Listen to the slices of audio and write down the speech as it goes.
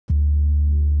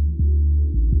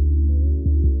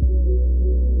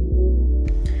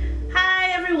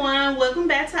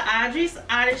back to Audrey's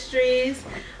Artistries.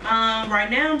 Right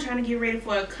now I'm trying to get ready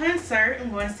for a concert. I'm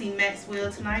going to see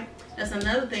Maxwell tonight. That's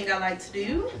another thing I like to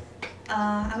do.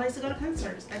 I like to go to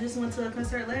concerts. I just went to a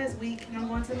concert last week and I'm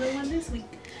going to another one this week.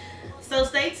 So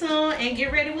stay tuned and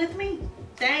get ready with me.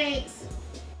 Thanks.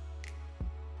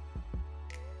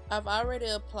 I've already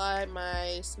applied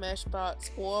my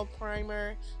Smashbox oil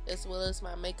primer as well as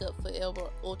my Makeup Forever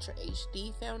Ultra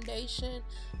HD foundation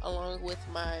along with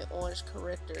my orange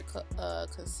corrector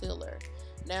concealer.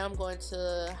 Now I'm going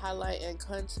to highlight and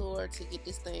contour to get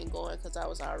this thing going because I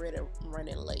was already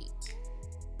running late.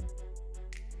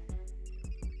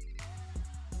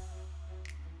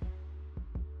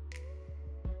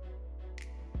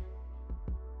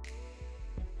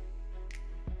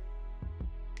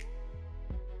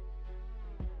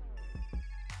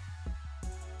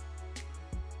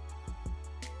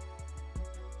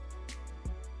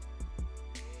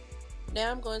 Now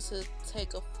I'm going to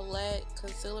take a flat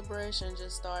concealer brush and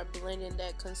just start blending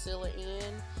that concealer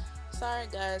in. Sorry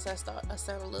guys, I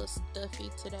sound a little stuffy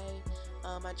today.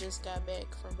 I just got back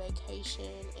from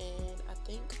vacation and I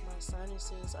think my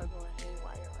sinuses are going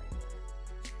haywire right now.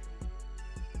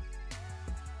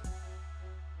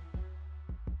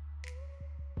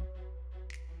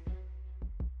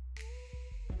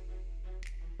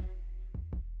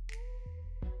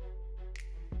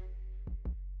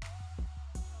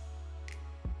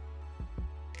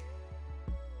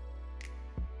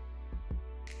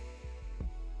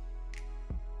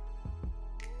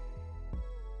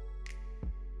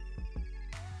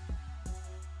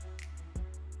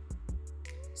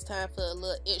 It's time for a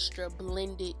little extra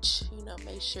blendage, you know,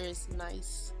 make sure it's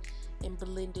nice and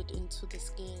blended into the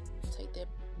skin. Take that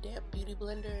damp beauty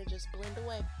blender and just blend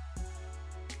away.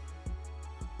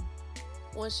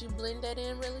 Once you blend that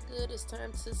in really good, it's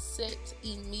time to set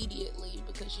immediately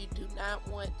because you do not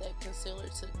want that concealer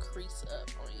to crease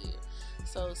up on you.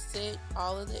 So set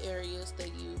all of the areas that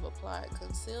you've applied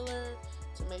concealer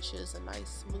to make sure it's a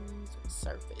nice smooth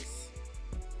surface.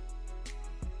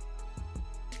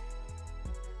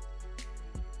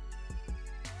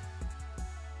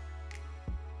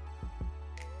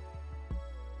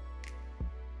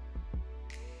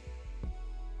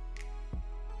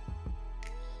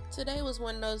 Today was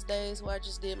one of those days where I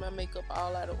just did my makeup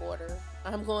all out of order.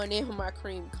 I'm going in with my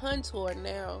cream contour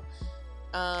now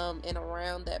and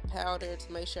around that powder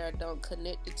to make sure I don't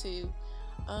connect the two.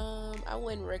 I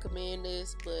wouldn't recommend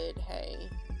this, but hey,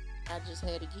 I just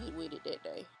had to get with it that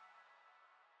day.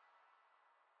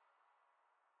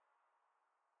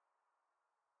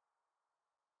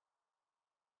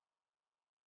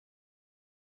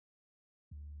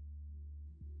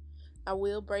 I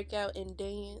will break out and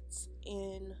dance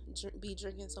and be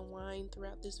drinking some wine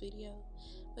throughout this video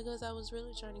because I was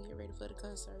really trying to get ready for the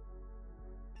concert.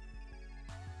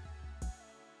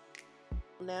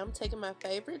 Now I'm taking my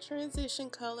favorite transition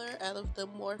color out of the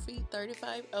Morphe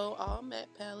 35O All Matte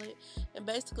palette, and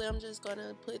basically I'm just going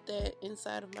to put that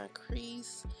inside of my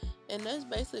crease, and that's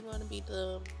basically going to be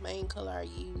the main color I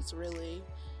use really,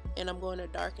 and I'm going to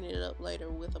darken it up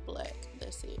later with a black.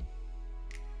 That's it.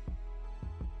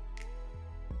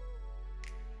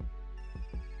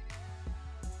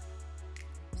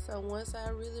 So once I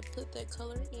really put that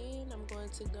color in, I'm going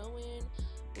to go in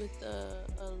with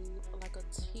like a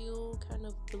teal kind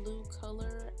of blue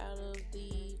color out of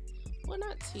the, well,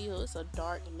 not teal, it's a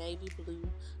dark navy blue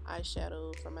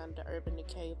eyeshadow from out of the Urban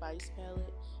Decay Vice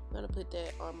palette. I'm going to put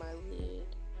that on my lid.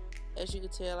 As you can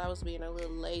tell, I was being a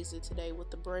little lazy today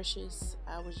with the brushes.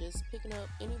 I was just picking up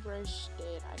any brush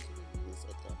that I could use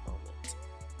at that moment.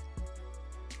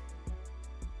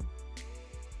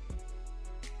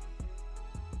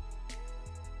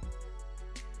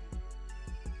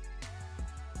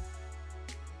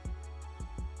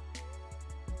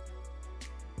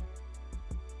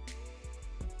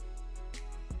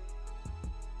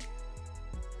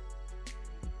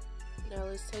 Now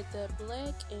let's take that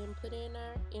black and put it in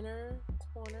our inner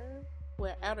corner,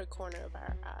 well, outer corner of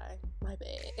our eye. My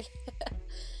bad.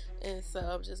 And so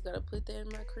I'm just gonna put that in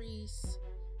my crease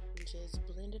and just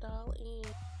blend it all in.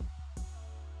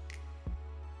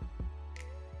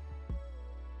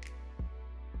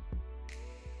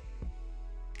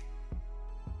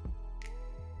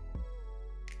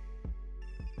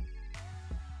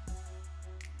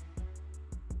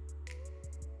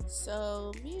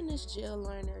 So me and this gel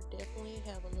liner definitely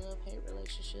have a love-hate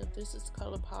relationship. This is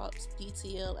ColourPop's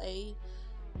DTLA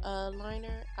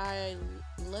liner. I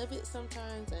love it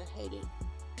sometimes and hate it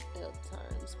other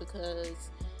times because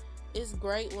it's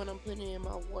great when I'm putting it in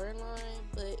my waterline,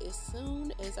 but as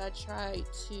soon as I try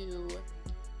to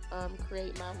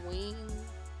create my wing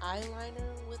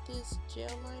eyeliner with this gel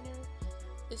liner,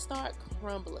 it started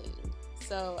crumbling.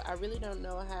 So I really don't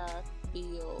know how I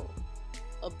feel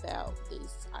about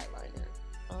this eyeliner.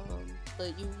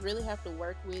 But you really have to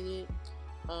work with it.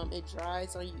 It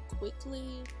dries on you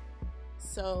quickly.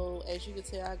 So as you can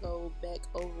tell, I go back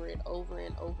over it over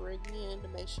and over again to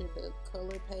make sure the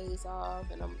color pays off,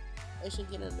 and I'm actually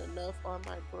getting enough on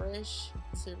my brush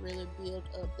to really build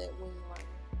up that wing liner.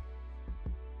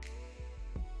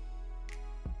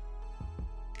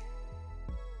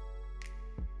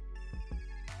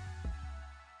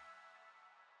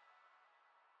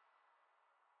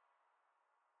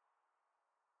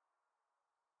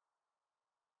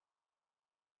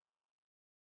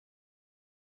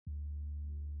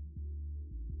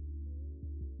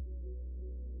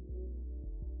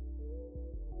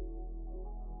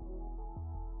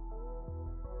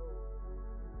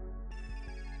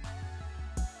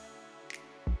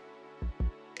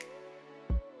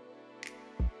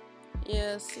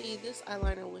 Yeah, see, this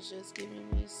eyeliner was just giving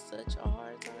me such a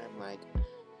hard time. Like,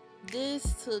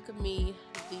 this took me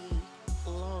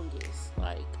the longest.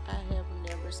 Like, I have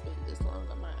never spent this long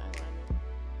on my eyeliner.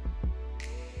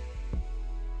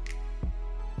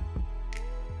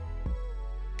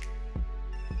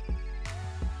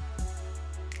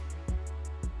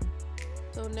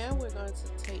 So now we're going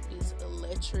to take this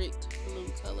electric blue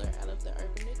color out of the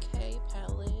Urban Decay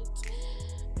palette.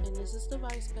 And this is the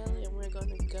Vice palette, and we're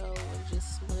going to go and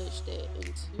just smudge that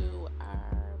into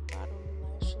our bottom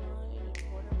lash line and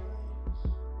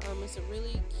waterline. It's a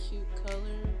really cute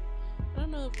color. I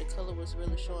don't know if the color was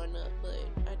really showing up, but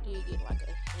I did get like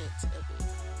a hint of it.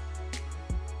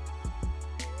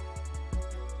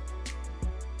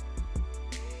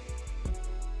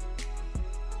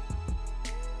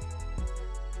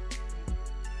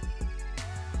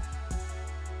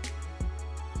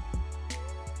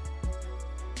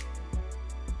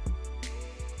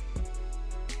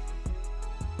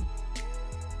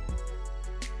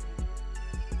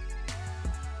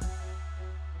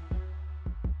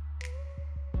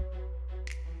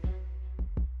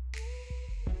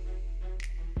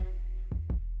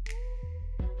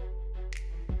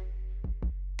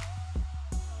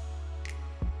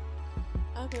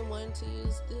 I've been wanting to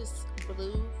use this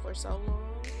blue for so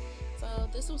long, so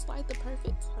this was like the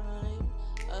perfect time.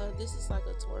 This is like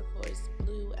a turquoise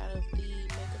blue out of the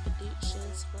Makeup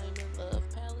Addictions Flame in Love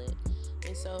palette,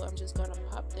 and so I'm just gonna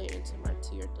pop that into my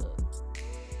tear duct.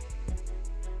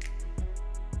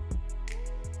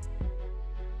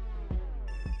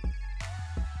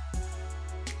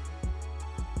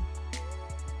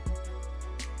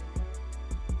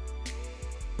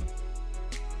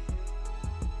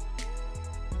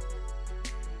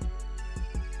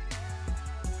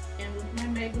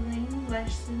 Maybelline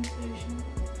Lash Sensation.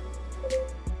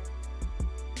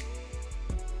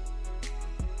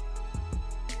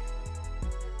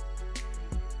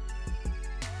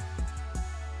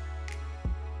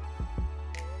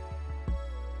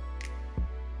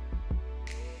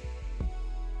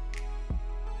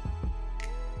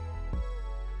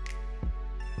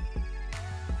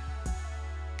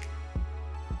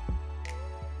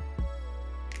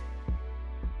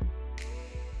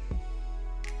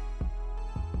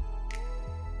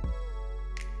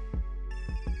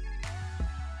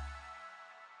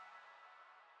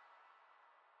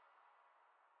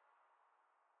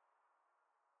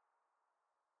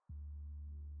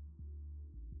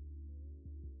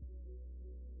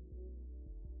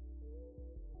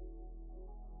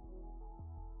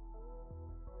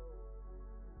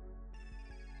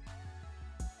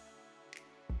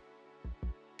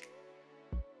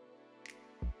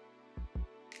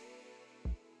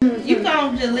 You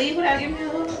gonna just leave without giving me a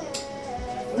hug?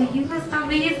 Well, you was so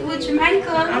busy with your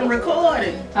makeup. I'm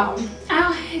recording. Oh,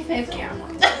 hey, face camera.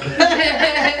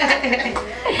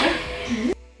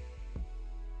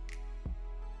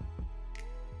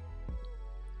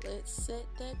 Let's set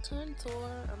that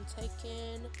contour. I'm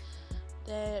taking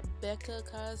that Becca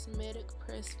Cosmetic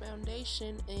Press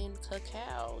Foundation in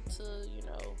Cacao to,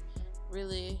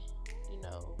 really,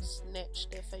 snatch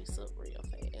that face up real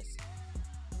fast.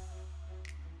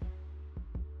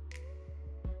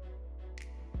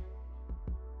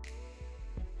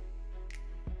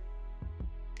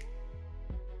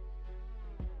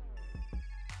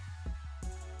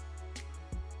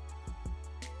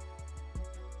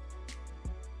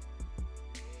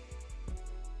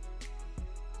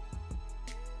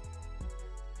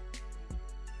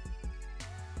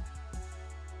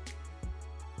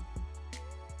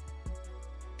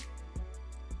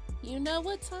 You know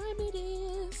what time it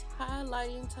is?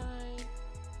 Highlighting time.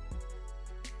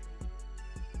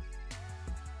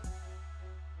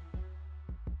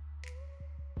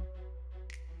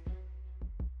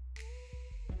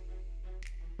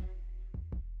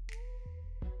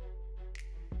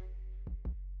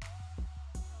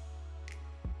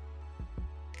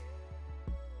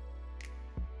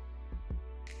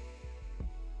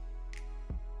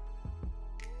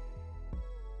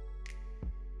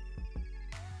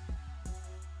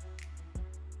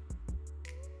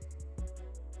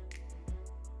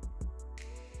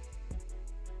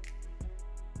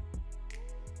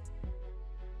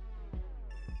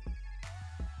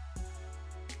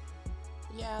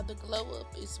 Yeah, the glow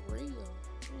up is real.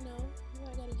 You know,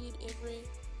 I gotta get every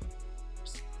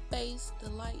space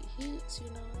the light hits. You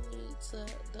know, I need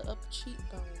the upper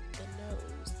cheekbone, the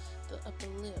nose, the upper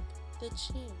lip, the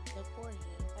chin, the forehead.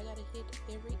 I gotta hit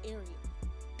every area.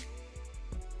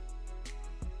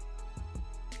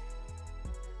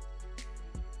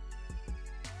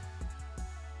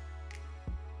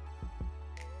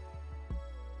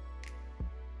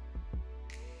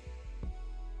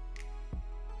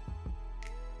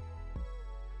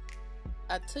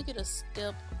 I took it a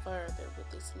step further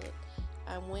with this look.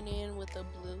 I went in with a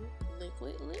blue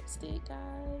liquid lipstick,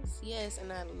 guys. Yes,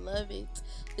 and I love it.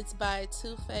 It's by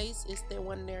Too Faced. It's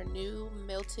one of their new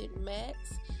melted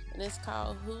mattes, and it's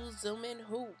called Who's Zooming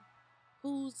Who?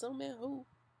 Who's Zooming Who?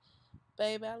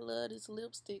 Babe, I love this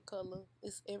lipstick color.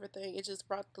 It's everything. It just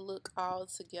brought the look all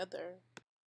together.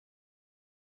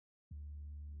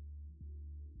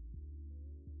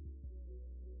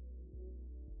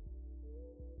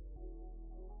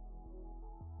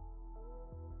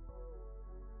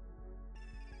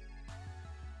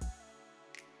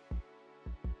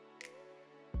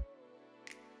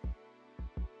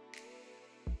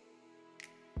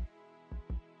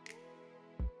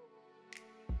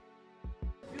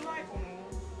 You like them?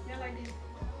 Yeah, like this.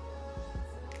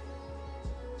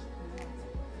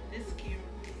 This is cute.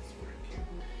 It's really cute.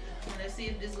 Well, let's see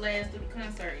if this lasts through the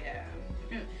concert, yeah.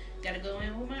 Gotta go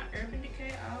in with my Urban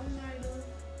Decay all-nighter.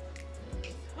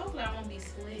 Hopefully I won't be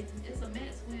sweating. It's a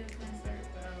Maxwell concert,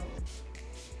 so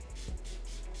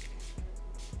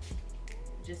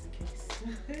just in case.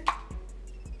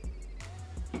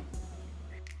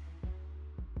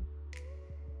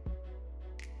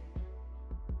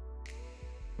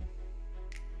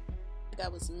 I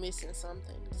was missing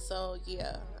something, so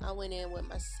yeah, I went in with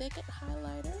my second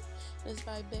highlighter. It's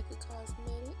by Becca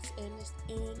Cosmetics, and it's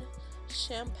in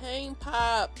Champagne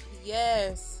Pop.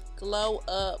 Yes, glow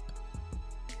up.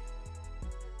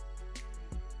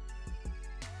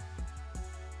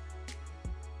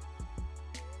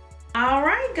 All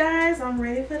right, guys, I'm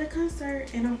ready for the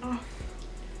concert, and I'm off.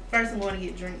 First, I'm going to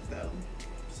get drinks though,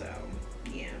 so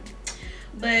yeah.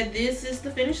 But this is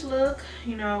the finished look.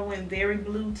 You know, I went very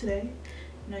blue today.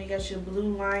 You know, you got your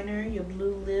blue liner, your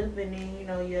blue lip, and then, you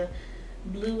know, your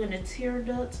blue and the tear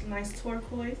duct, nice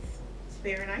turquoise. It's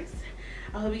very nice.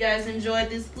 I hope you guys enjoyed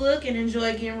this look and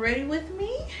enjoy getting ready with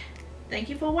me. Thank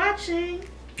you for watching.